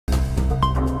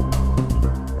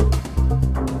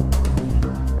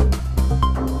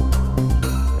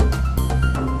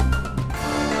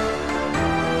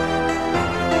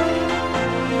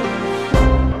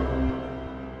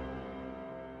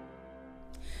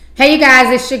Hey you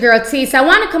guys, it's your girl T. So I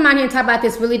want to come out here and talk about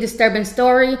this really disturbing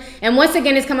story. And once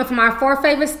again, it's coming from our fourth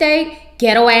favorite state,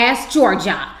 ghetto ass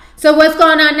Georgia. So what's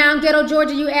going on now in ghetto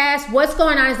Georgia, you ask? What's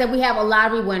going on is that we have a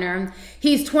lottery winner.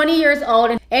 He's 20 years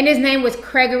old and his name was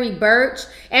Gregory Birch.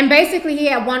 And basically he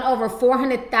had won over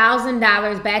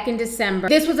 $400,000 back in December.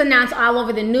 This was announced all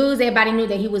over the news. Everybody knew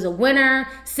that he was a winner.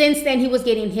 Since then, he was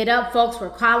getting hit up. Folks were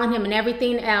calling him and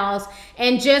everything else.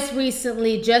 And just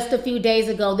recently, just a few days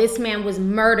ago, this man was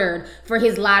murdered for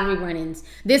his lottery winnings.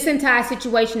 This entire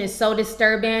situation is so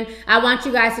disturbing. I want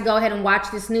you guys to go ahead and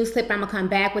watch this news clip. I'm going to come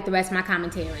back with the rest of my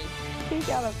commentary. He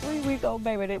got a 3-week-old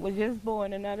baby that was just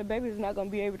born, and now the baby's not going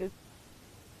to be able to...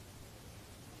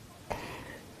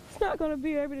 not going to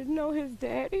be able to know his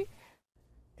daddy.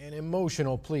 An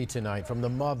emotional plea tonight from the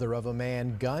mother of a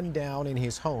man gunned down in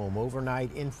his home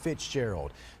overnight in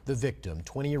Fitzgerald. The victim,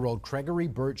 20-year-old Gregory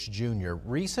Birch Jr.,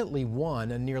 recently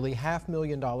won a nearly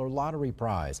 $500,000 lottery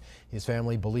prize. His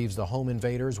family believes the home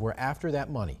invaders were after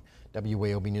that money.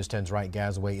 WAOB News 10's Wright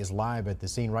Gazaway is live at the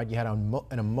scene. Wright, you had an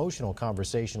emotional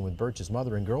conversation with Birch's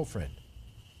mother and girlfriend.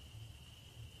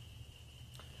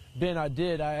 Ben, I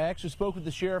did. I actually spoke with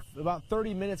the sheriff about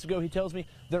 30 minutes ago. He tells me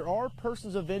there are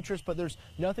persons of interest, but there's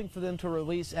nothing for them to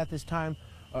release at this time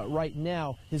right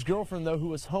now. His girlfriend, though, who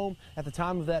was home at the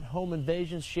time of that home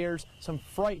invasion, shares some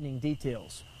frightening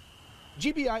details.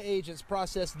 GBI agents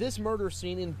processed this murder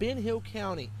scene in Ben Hill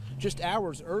County. Just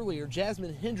hours earlier,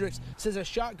 Jasmine Hendricks says a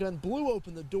shotgun blew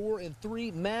open the door and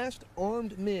 3 masked,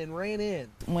 armed men ran in.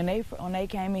 When they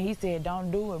came in, he said, "Don't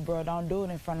do it, bro. Don't do it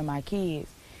in front of my kids."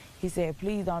 He said,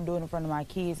 "Please don't do it in front of my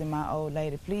kids and my old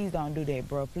lady. Please don't do that,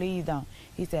 bro. Please don't."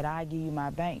 He said, "I'll give you my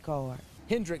bank card."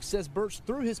 Hendricks says Birch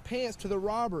threw his pants to the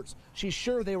robbers. She's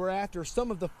sure they were after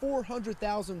some of the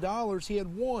 $400,000 he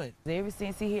had won. Ever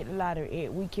since he hit the lottery,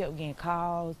 we kept getting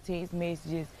calls, text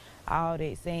messages, all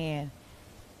that saying,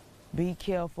 "Be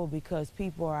careful because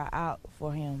people are out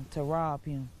for him to rob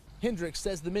him." Hendricks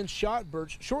says the men shot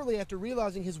Birch shortly after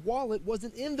realizing his wallet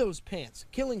wasn't in those pants,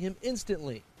 killing him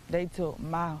instantly. They took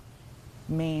my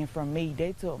man from me.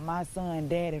 They took my son,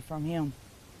 daddy from him.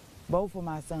 Both of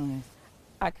my sons.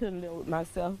 I couldn't live with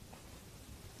myself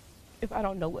if I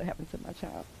don't know what happened to my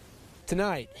child.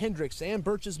 Tonight, Hendricks and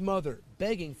Birch's mother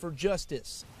begging for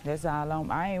justice. That's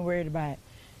all I ain't worried about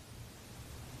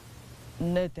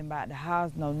nothing about the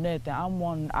house, no nothing. I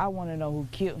want to know who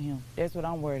killed him. That's what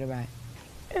I'm worried about.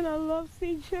 And I love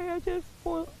CJ. I just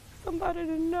want somebody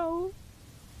to know.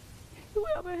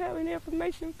 Whoever have any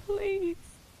information, please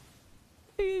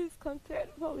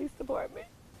contact the police department.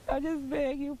 I just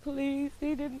beg you, please.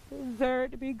 He didn't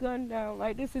deserve to be gunned down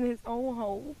like this in his own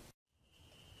home.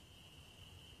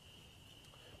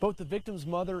 Both the victim's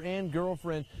mother and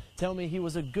girlfriend tell me he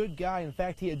was a good guy. In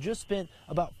fact, he had just spent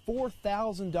about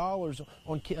 $4,000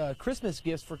 on Christmas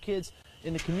gifts for kids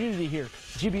in the community here.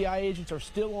 GBI agents are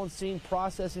still on scene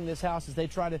processing this house as they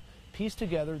try to piece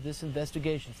together this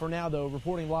investigation. For now, though,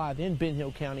 reporting live in Ben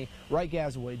Hill County, Wright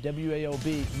Gazaway,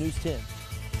 WAOB News 10.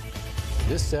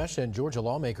 This session, Georgia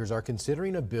lawmakers are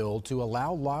considering a bill to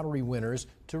allow lottery winners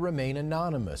to remain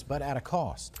anonymous, but at a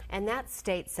cost. And that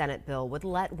state Senate bill would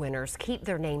let winners keep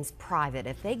their names private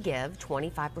if they give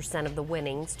 25% of the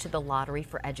winnings to the Lottery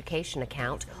for Education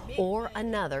account or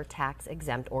another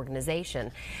tax-exempt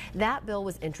organization. That bill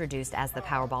was introduced as the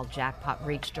Powerball jackpot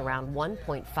reached around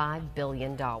 $1.5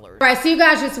 billion. Right, so you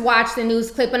guys just watched the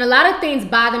news clip, and a lot of things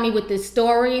bother me with this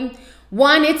story.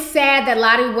 One, it's sad that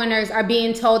lottery winners are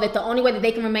being told that the only way that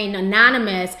they can remain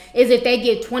anonymous is if they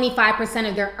give 25%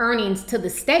 of their earnings to the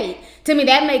state. To me,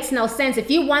 that makes no sense. If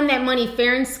you won that money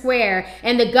fair and square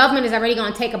and the government is already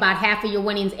going to take about half of your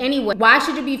winnings anyway, why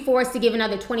should you be forced to give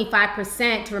another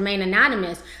 25% to remain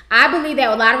anonymous? I believe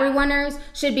that lottery winners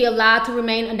should be allowed to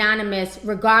remain anonymous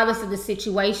regardless of the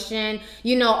situation.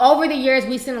 You know, over the years,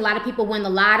 we've seen a lot of people win the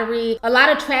lottery. A lot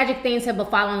of tragic things have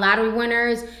befallen lottery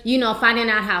winners. You know, finding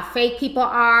out how fake people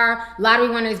are, lottery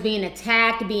winners being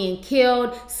attacked, being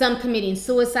killed, some committing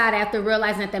suicide after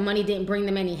realizing that their money didn't bring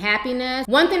them any happiness.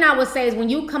 One thing I would say is when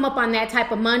you come up on that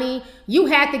type of money, you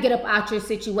had to get up out your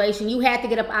situation. You had to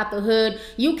get up out the hood.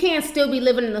 You can't still be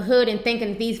living in the hood and thinking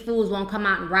that these fools won't come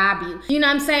out and rob you. You know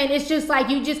what I'm saying? It's just like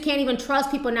you just can't even trust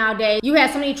people nowadays. You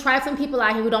have so many trifling people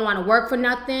out here who don't want to work for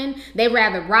nothing. They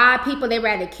rather rob people. They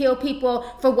rather kill people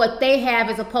for what they have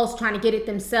as opposed to trying to get it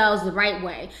themselves the right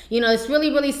way. You know, it's really,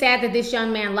 really sad that that this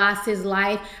young man lost his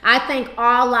life. I think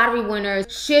all lottery winners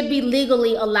should be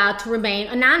legally allowed to remain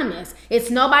anonymous. It's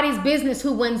nobody's business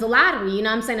who wins the lottery. You know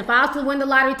what I'm saying? If I was to win the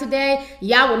lottery today,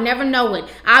 y'all would never know it.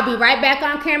 I'll be right back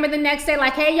on camera the next day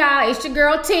like, hey y'all, it's your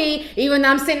girl T. Even though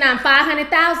I'm sitting on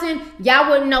 500,000, y'all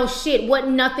wouldn't know shit.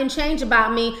 Wouldn't nothing change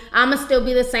about me. I'ma still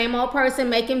be the same old person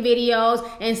making videos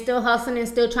and still hustling and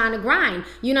still trying to grind.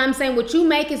 You know what I'm saying? What you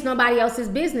make is nobody else's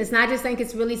business. And I just think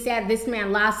it's really sad this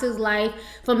man lost his life.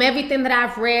 From everything that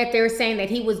I've read, they're saying that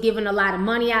he was giving a lot of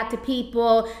money out to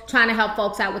people, trying to help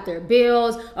folks out with their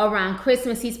bills. Around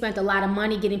Christmas, he spent a lot of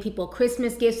money getting people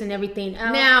Christmas gifts and everything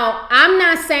else. Now, I'm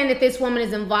not saying that this woman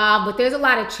is involved, but there's a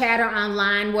lot of chatter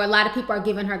online where a lot of people are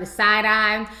giving her the side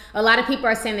eye. A lot of people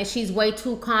are saying that she's way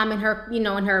too calm in her, in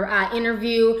her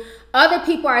interview. Other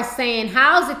people are saying,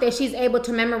 how is it that she's able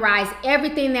to memorize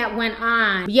everything that went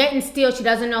on, yet and still she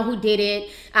doesn't know who did it?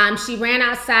 She ran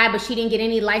outside, but she didn't get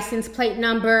any license plate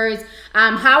numbers.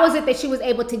 How is it that she was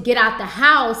able to get out the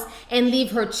house and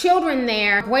leave her children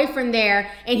there, boyfriend there,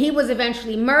 and he was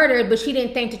eventually murdered, but she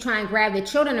didn't think to try and grab the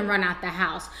children and run out the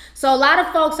house? So a lot of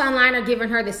folks online are giving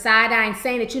her the side eye and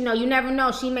saying that, you never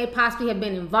know, she may possibly have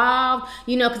been involved,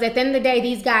 because at the end of the day,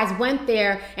 these guys went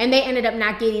there and they ended up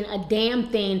not getting a damn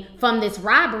thing from this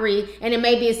robbery, and it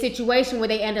may be a situation where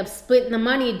they end up splitting the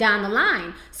money down the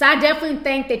line. So I definitely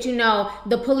think that,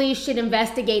 the police should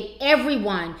investigate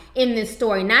everyone in this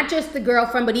story, not just the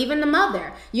girlfriend, but even the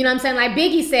mother. You know what I'm saying? Like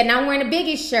Biggie said, and I'm wearing a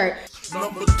Biggie shirt.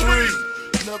 Number 3.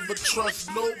 Never trust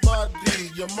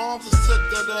nobody. Your moms will set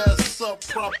that ass up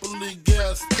properly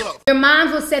gassed up. Your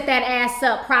moms will set that ass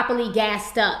up properly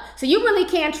gassed up. So you really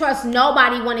can't trust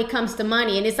nobody when it comes to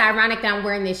money. And it's ironic that I'm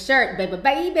wearing this shirt,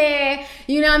 baby.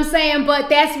 You know what I'm saying? But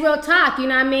that's real talk. You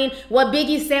know what I mean? What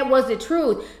Biggie said was the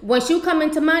truth. Once you come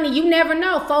into money, you never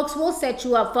know. Folks will set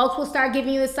you up. Folks will start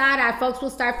giving you the side eye. Folks will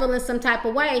start feeling some type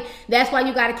of way. That's why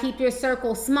you got to keep your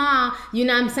circle small. You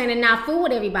know what I'm saying? And not fool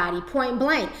with everybody, point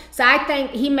blank. So I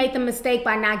think he made the mistake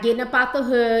by not getting up out the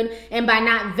hood and by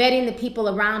not vetting the people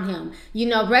around him.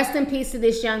 Rest in peace to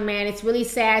this young man. It's really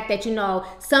sad that,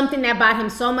 something that brought him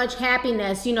so much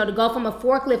happiness, to go from a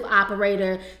forklift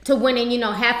operator to winning,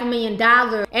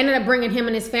 $500,000 ended up bringing him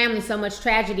and his family so much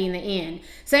tragedy in the end.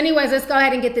 So anyways, let's go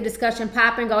ahead and get the discussion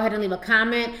popping. Go ahead and leave a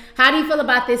comment. How do you feel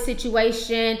about this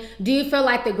situation? Do you feel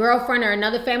like the girlfriend or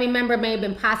another family member may have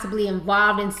been possibly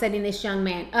involved in setting this young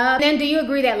man up? Then do you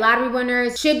agree that lottery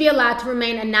winners should be allowed to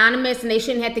remain anonymous and they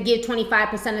shouldn't have to give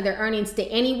 25% of their earnings to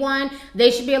anyone?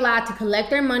 They should be allowed to collect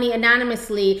their money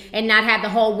anonymously and not have the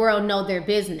whole world know their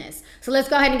business. So let's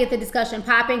go ahead and get the discussion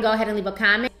popping. Go ahead and leave a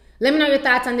comment. Let me know your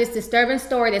thoughts on this disturbing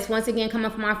story that's once again coming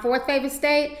from our 4th favorite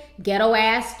state, ghetto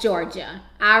ass Georgia.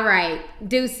 All right,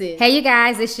 deuces. Hey you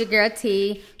guys, it's your girl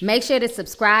T. Make sure to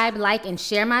subscribe, like, and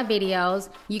share my videos.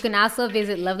 You can also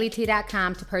visit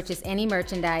lovelyt.com to purchase any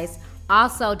merchandise.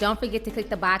 Also, don't forget to click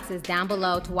the boxes down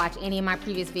below to watch any of my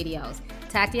previous videos.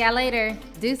 Talk to y'all later.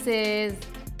 Deuces.